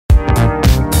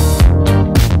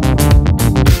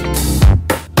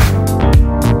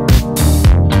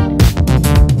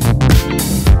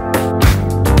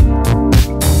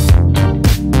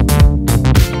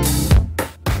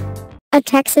A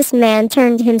Texas man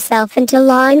turned himself into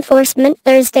law enforcement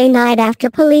Thursday night after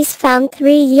police found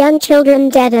 3 young children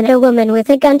dead and a woman with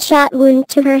a gunshot wound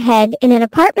to her head in an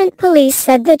apartment. Police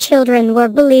said the children were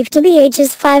believed to be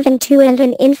ages 5 and 2 and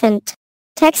an infant.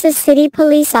 Texas City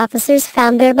police officers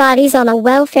found their bodies on a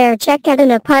welfare check at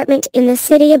an apartment in the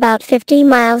city about 50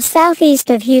 miles southeast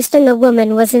of Houston. The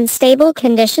woman was in stable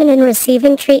condition and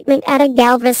receiving treatment at a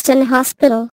Galveston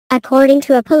hospital. According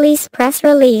to a police press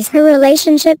release, her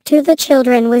relationship to the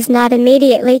children was not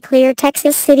immediately clear.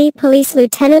 Texas City Police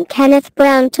Lieutenant Kenneth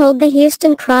Brown told the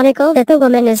Houston Chronicle that the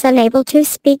woman is unable to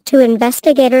speak to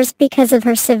investigators because of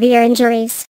her severe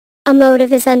injuries. A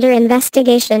motive is under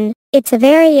investigation. It's a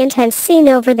very intense scene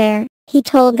over there, he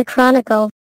told the Chronicle.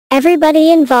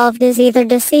 Everybody involved is either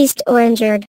deceased or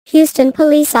injured. Houston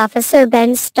police officer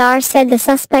Ben Starr said the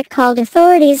suspect called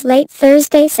authorities late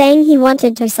Thursday saying he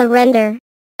wanted to surrender.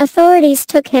 Authorities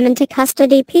took him into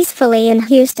custody peacefully in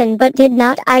Houston but did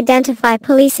not identify.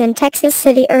 Police in Texas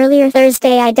City earlier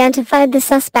Thursday identified the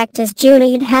suspect as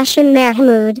Junaid Hashim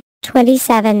Mahmoud,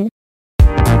 27.